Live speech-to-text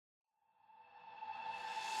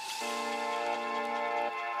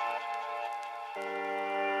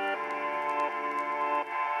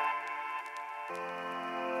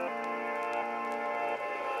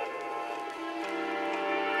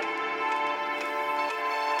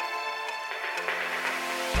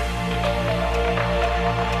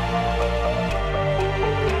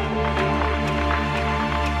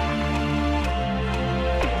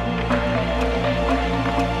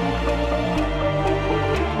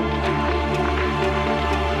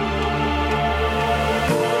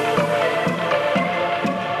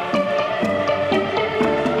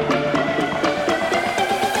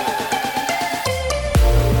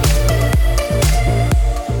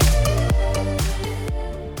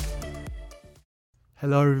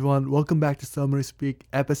Hello everyone, welcome back to Summer Speak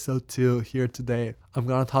episode 2 here today. I'm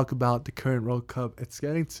going to talk about the current World Cup. It's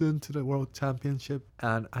getting soon to the World Championship,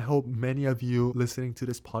 and I hope many of you listening to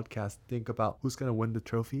this podcast think about who's going to win the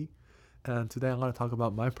trophy. And today I'm going to talk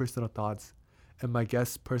about my personal thoughts and my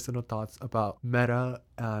guest's personal thoughts about meta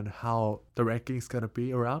and how the ranking's going to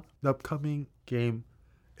be around the upcoming game.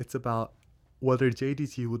 It's about whether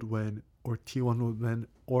JDT would win or T1 would win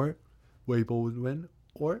or Weibo would win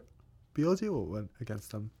or BLG will win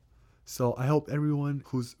against them. So I hope everyone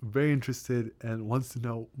who's very interested and wants to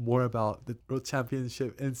know more about the World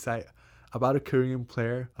Championship insight about a Korean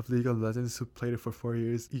player of League of Legends who played it for 4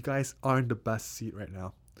 years, you guys are in the best seat right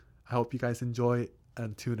now. I hope you guys enjoy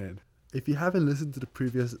and tune in. If you haven't listened to the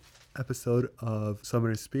previous episode of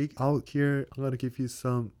Summer Speak, I'm going to give you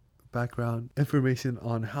some background information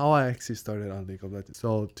on how I actually started on League of Legends.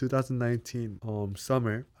 So 2019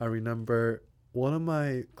 summer, I remember one of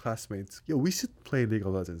my classmates, we should play League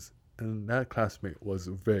of Legends. And that classmate was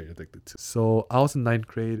very addicted to it. So I was in 9th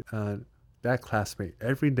grade, and that classmate,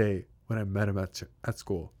 every day when I met him at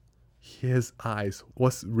school, his eyes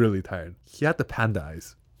was really tired. He had the panda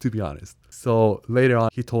eyes, to be honest. So later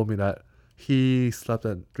on, he told me that he slept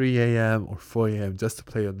at 3 a.m. or 4 a.m. just to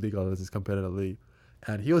play a League of Legends competitively.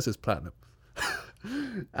 And he was just platinum.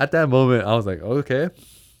 At that moment, I was like, okay,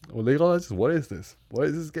 well, League of Legends, what is this? What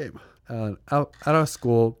is this game? And at our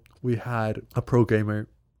school, we had a pro gamer.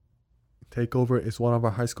 Takeover is one of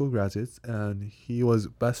our high school graduates, and he was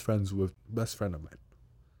best friends with best friend of mine.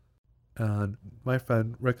 And my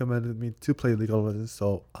friend recommended me to play League of Legends,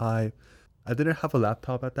 so I didn't have a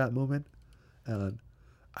laptop at that moment, and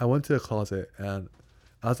I went to the closet, and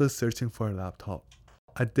as I was searching for a laptop,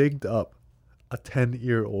 I digged up a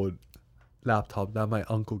 10-year-old laptop that my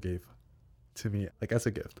uncle gave to me, like as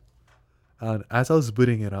a gift. And as I was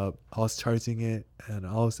booting it up, I was charging it, and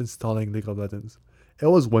I was installing League of Legends. It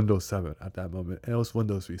was Windows 7 at that moment, and it was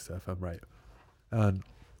Windows Vista, if I'm right. And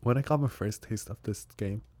when I got my first taste of this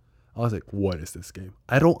game, I was like, what is this game?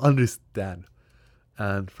 I don't understand.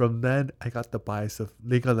 And from then, I got the bias of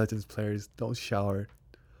League of Legends players don't shower.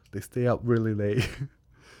 They stay up really late.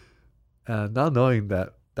 And not knowing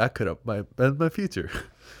that could have been my future.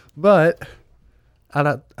 But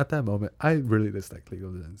at that moment, I really disliked League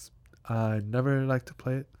of Legends. I never liked to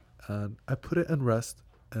play it, and I put it in rest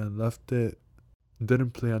and left it. Didn't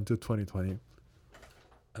play until 2020.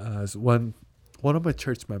 As when one of my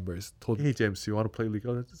church members told me, hey James, you want to play League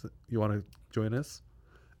of Legends? You want to join us?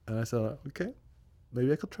 And I said, okay,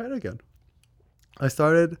 maybe I could try it again.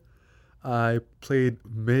 I played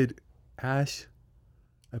mid Ash.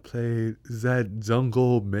 I played Zed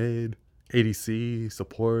jungle, mid, ADC,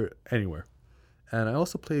 support, anywhere. And I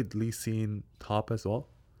also played Lee Sin top as well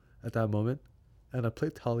at that moment. And I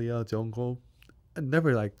played Talia jungle. I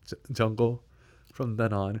never liked jungle from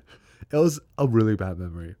then on. It was a really bad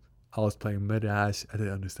memory. I was playing mid Ash. I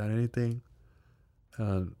didn't understand anything.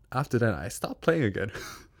 And after that, I stopped playing again.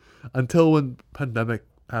 Until when pandemic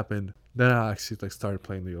happened, then I actually started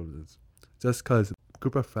playing League of Legends. Just because a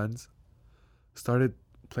group of friends started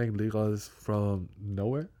playing League of Legends from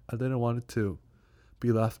nowhere. I didn't want it to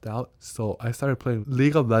be left out, so I started playing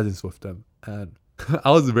League of Legends with them, and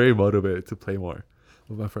I was very motivated to play more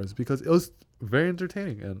with my friends because it was very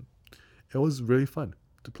entertaining and it was really fun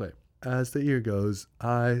to play. As the year goes,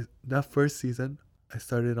 that first season I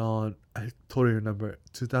totally remember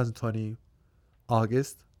 2020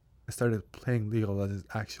 August. I started playing League of Legends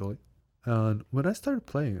actually, and when I started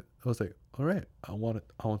playing it, I was like, all right, I want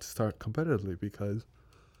to start competitively because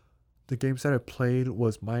the games that I played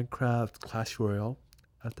was Minecraft, Clash Royale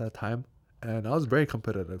at that time, and I was very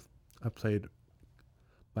competitive. I played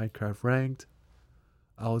Minecraft ranked.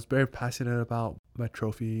 I was very passionate about my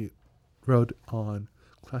trophy road on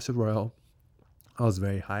Clash Royale. I was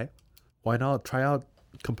very high. Why not try out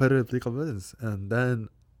competitive League of Legends? And then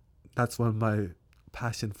that's when my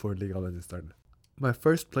passion for League of Legends started. My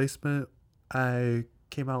first placement, I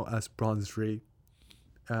came out as Bronze 3,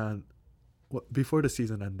 and before the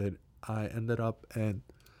season ended, I ended up in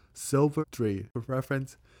Silver 3. For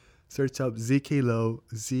reference, search up ZKLOW,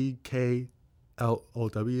 ZKLOW,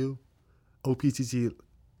 OPGGLAS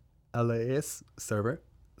server,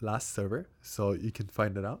 last server, so you can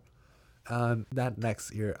find it out. And that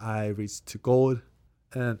next year, I reached to Gold,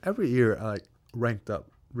 and every year I ranked up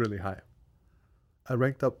really high. I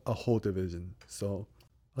ranked up a whole division. So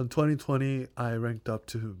on 2020, I ranked up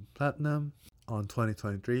to Platinum. On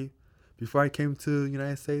 2023, before I came to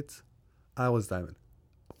United States, I was Diamond.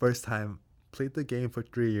 First time, played the game for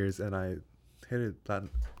 3 years, and I hit it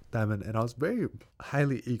Diamond, and I was very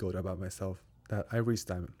highly egoed about myself that I reached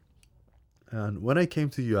Diamond. And when I came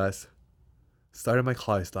to US, started my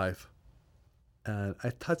college life, and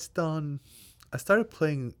I started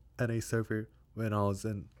playing NA server when I was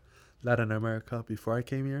in Latin America before I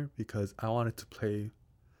came here because I wanted to play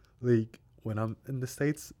League when I'm in the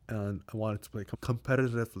States, and I wanted to play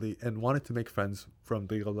competitively and wanted to make friends from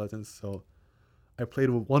League of Legends. So I played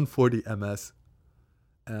with 140 MS,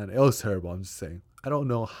 and it was terrible. I'm just saying. I don't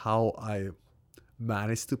know how I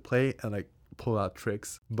managed to play and like pull out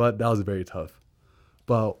tricks, but that was very tough.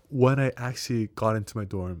 But when I actually got into my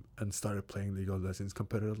dorm and started playing League of Legends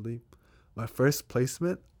competitively, my first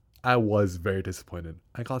placement, I was very disappointed.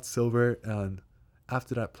 I got silver, and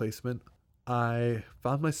after that placement, I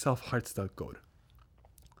found myself hard stuck gold.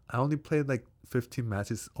 I only played like 15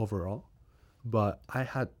 matches overall, but I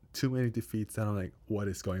had too many defeats, and I'm like, what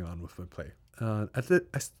is going on with my play?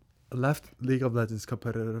 Left League of Legends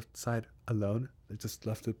competitive side alone. I just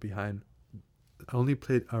left it behind. I only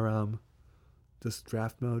played around just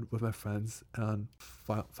draft mode with my friends and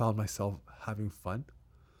found myself having fun.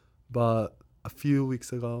 But a few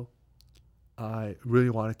weeks ago, I really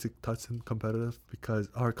wanted to touch some competitive because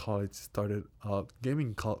our college started a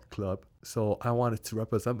gaming club. So I wanted to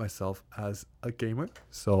represent myself as a gamer.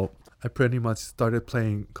 So I pretty much started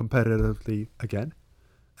playing competitively again.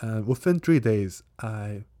 And within 3 days,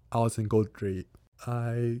 I was in gold 3.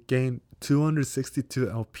 I gained 262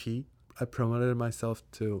 LP. I promoted myself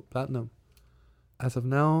to platinum. As of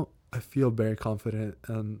now, I feel very confident,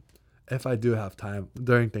 and if I do have time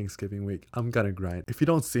during Thanksgiving week, I'm gonna grind. If you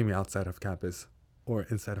don't see me outside of campus or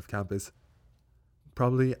inside of campus,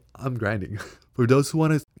 probably I'm grinding. For those who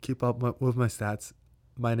want to keep up with my stats,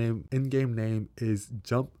 my in-game name is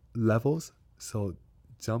Jump Levels. So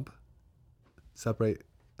jump, separate,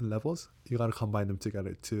 and levels. You gotta combine them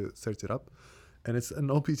together to search it up. And it's an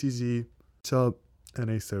OPGG sub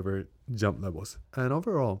NA server Jump Levels. And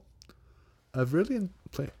overall, I've really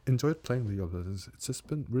enjoyed playing League of Legends. It's just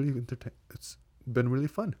been really It's been really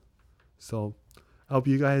fun. So I hope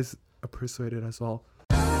you guys are persuaded as well.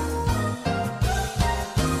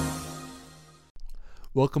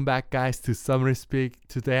 Welcome back, guys, to Summer Speak.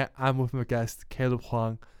 Today I'm with my guest, Caleb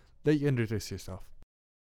Hwang. Let you introduce yourself.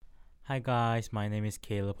 Hi guys, my name is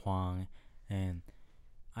Caleb Hwang, and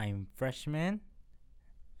I'm freshman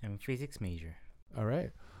and physics major. All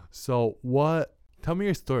right. So tell me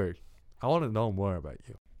your story. I want to know more about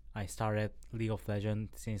you. I started League of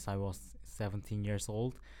Legends since I was 17 years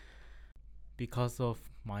old. Because of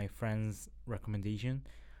my friend's recommendation,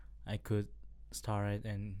 I could start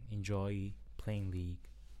and enjoy playing League.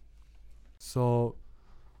 So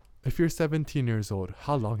if you're 17 years old,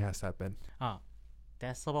 how long has that been?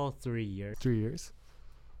 That's about 3 years. 3 years.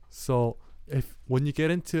 So when you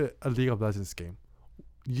get into a League of Legends game,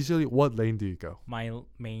 usually what lane do you go? My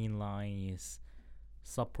main line is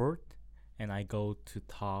support, and I go to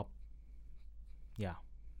top. Yeah,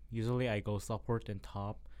 usually I go support and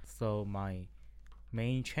top. So my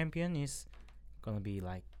main champion is gonna be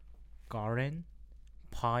like Garen,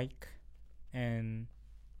 Pike, and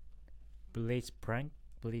Blitzcrank.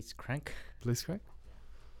 Blitzcrank?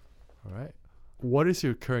 All right. What is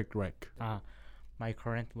your current rank? My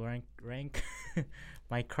current rank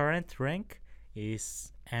my current rank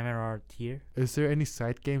is Emerald tier. Is there any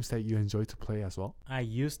side games that you enjoy to play as well? I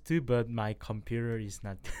used to, but my computer is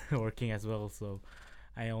not working as well, so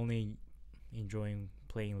I only enjoying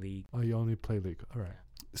playing League. Oh, you only play League. All right.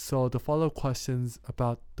 So the follow-up questions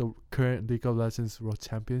about the current League of Legends World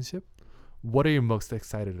Championship. What are you most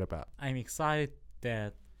excited about? I'm excited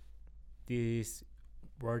that this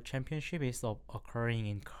World Championship is occurring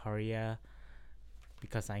in Korea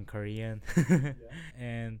because I'm Korean. Yeah.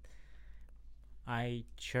 And I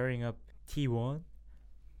cheering up T1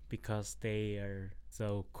 because they are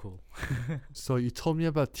so cool. So you told me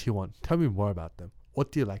about T1. Tell me more about them.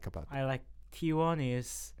 What do you like about them? I like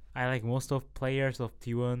most of players of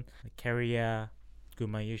T1, like Keria,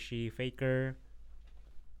 Gumayushi, Faker,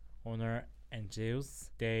 Honor, and Zeus.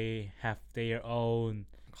 They have their own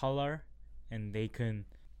color, and they can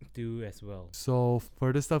do as well. So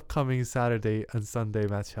for this upcoming Saturday and Sunday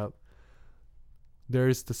matchup,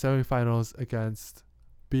 there's the semifinals against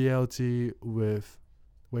BLG with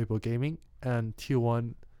Weibo Gaming and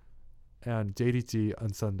T1 and JDG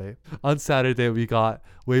on Sunday. On Saturday, we got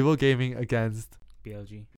Weibo Gaming against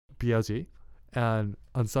BLG. And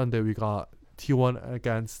on Sunday, we got T1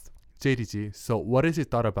 against JDG. So what is your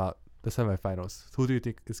thought about the semifinals? Who do you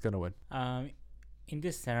think is going to win? In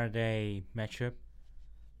this Saturday matchup,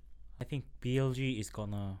 I think BLG is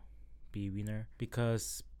gonna be winner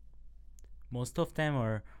because most of them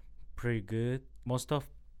are pretty good. Most of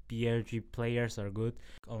BLG players are good.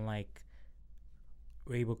 Unlike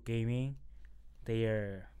Weibo Gaming, they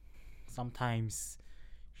are sometimes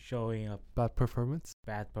showing a Bad performance.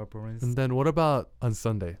 bad performance. And then what about on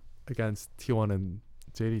Sunday against T1 and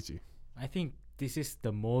JDG? I think this is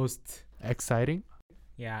the most Exciting.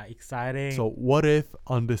 exciting. So what if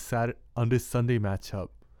on this Sunday matchup,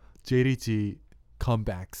 JDG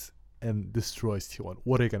comebacks and destroys T1?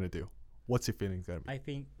 What are you gonna do? What's your feeling gonna be? I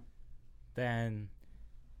think then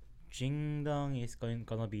Jingdong is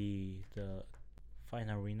gonna be the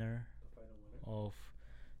final winner of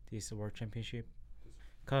this World Championship,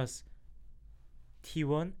 because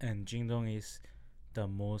T1 and Jingdong is the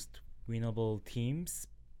most winnable teams,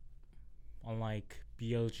 unlike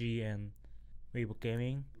BLG and Weibo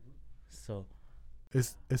Gaming. So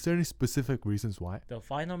Is there any specific reasons why? the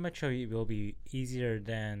final matchup will be easier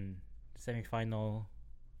than semifinal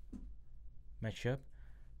matchup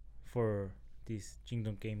for this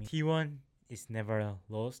Jingdong Gaming. T1 is never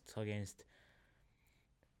lost against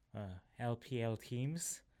LPL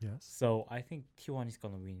teams, Yes. so I think T1 is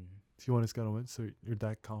gonna win. T1 is gonna win, so you're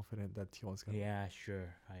that confident that T1 is gonna win. Yeah,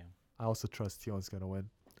 sure, I I also trust T1 is gonna win.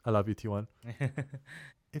 I love you, T1. am.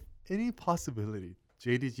 If any possibility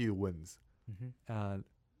JDG wins, Mm-hmm. and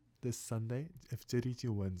this Sunday, if JDG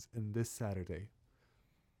wins, and this Saturday,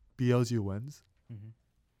 BLG wins, Mm-hmm.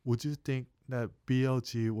 would you think that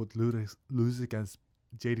BLG would lose against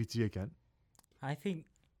JDG again? I think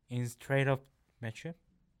in straight up matchup,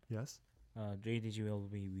 Yes. JDG will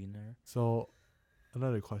be winner. So,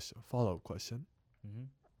 another question, follow-up question. Mm-hmm.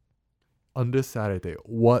 On this Saturday,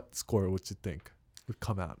 what score would you think would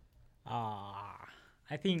come out?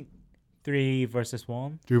 I think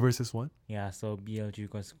 3-1. 3 versus 1? Yeah, so BLG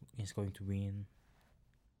is going to win.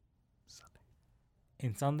 Sunday.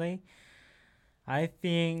 In Sunday, I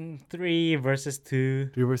think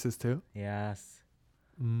 3-2. 3 versus 2? Yes.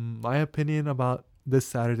 My opinion about this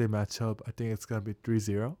Saturday matchup, I think it's going to be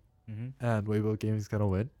 3-0. Mm-hmm. And Weibo Gaming is going to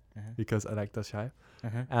win Uh-huh. because I like the shy.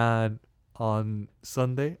 Uh-huh. And on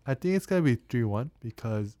Sunday, I think it's going to be 3-1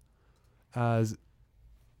 because as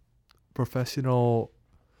professional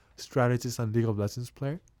strategist and League of Legends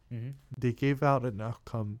player, Mm-hmm. they gave out an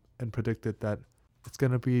outcome and predicted that it's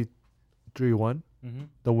going to be 3-1, Mm-hmm.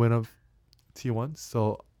 the win of T1.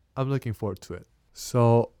 So I'm looking forward to it.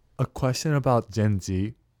 So a question about Gen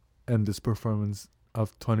Z and this performance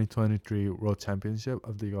of 2023 World Championship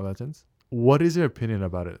of League of Legends. What is your opinion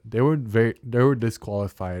about it? They were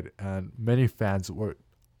disqualified, and many fans were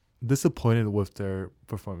disappointed with their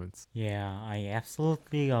performance. Yeah, I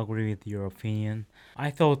absolutely agree with your opinion.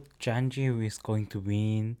 I thought Janji was going to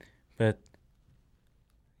win, but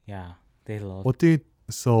yeah, they lost. What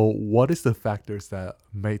is the factors that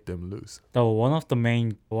made them lose? So one of the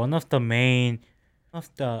main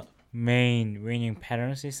winning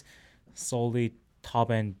patterns is solid top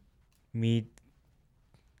and mid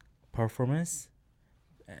performance,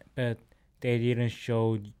 but they didn't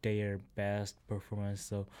show their best performance.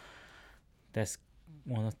 So that's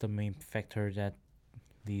one of the main factors that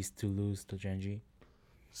leads to lose to Genji.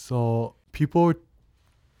 So people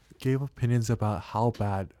gave opinions about how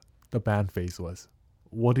bad the ban phase was.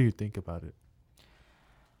 What do you think about it?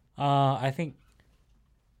 I think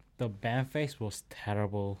the ban phase was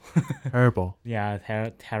terrible. Terrible. Yeah,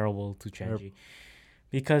 terrible to Genji,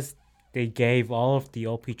 because they gave all of the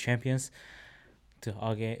OP champions to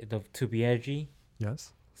BLG.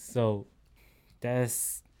 Yes. So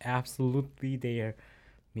that's absolutely their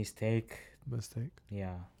mistake.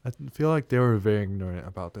 Yeah. I feel like they were very ignorant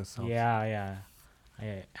about themselves. Yeah.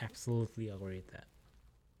 I absolutely agree with that.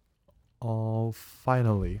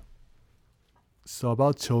 Finally. So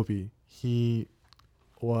about Chovy, he's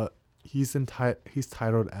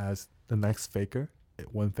titled as the next Faker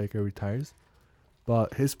when Faker retires,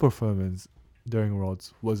 but his performance during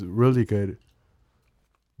Worlds was really good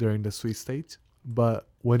during the sweet stage. But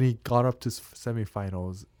when he got up to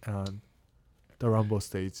semifinals and the Rumble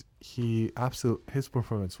stage, his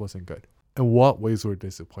performance wasn't good. In what ways were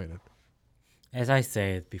disappointed? As I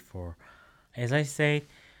said before,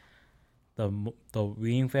 the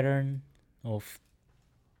winning pattern of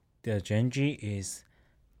the Genji is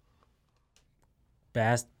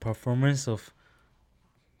best performance of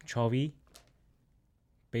Chovy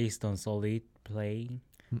based on solid play.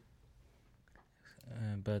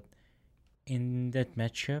 But in that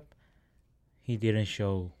matchup, he couldn't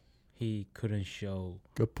show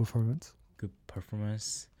Good performance. good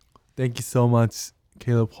performance. Thank you so much,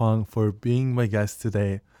 Caleb Hwang, for being my guest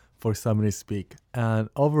today for Somebody Speak. And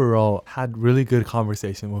overall, had really good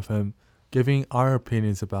conversation with him, giving our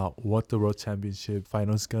opinions about what the World Championship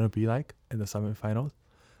final is going to be like in the semifinals.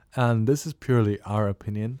 And this is purely our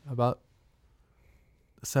opinion about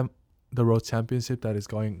the World Championship that is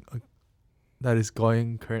going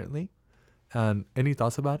currently. And any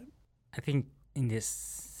thoughts about it I think in this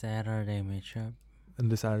Saturday matchup, in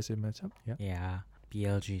this Saturday matchup? Yeah. yeah,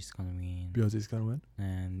 BLG is gonna win. BLG is gonna win.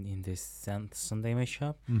 And in this Sunday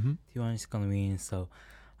matchup, Mm-hmm. T1 is gonna win. So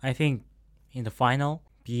I think in the final,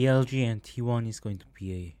 BLG and T1 is going to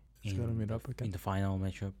be It's gonna meet up again. in the final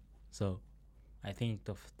matchup. So I think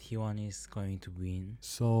the T1 is going to win.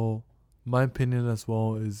 So my opinion as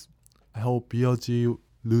well is I hope BLG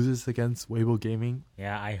loses against Weibo Gaming,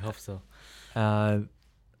 Yeah, I hope so. and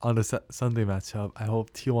on the Sunday matchup, I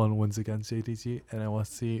hope T1 wins against JDG, and I want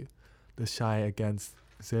to see the Shy against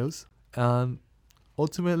Zeus. And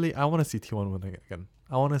ultimately, I want to see T1 win again.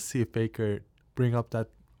 I want to see Faker bring up that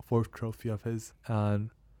fourth trophy of his, and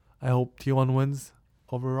I hope T1 wins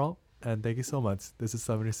overall. And thank you so much. This is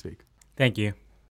Summer Speak. Thank you.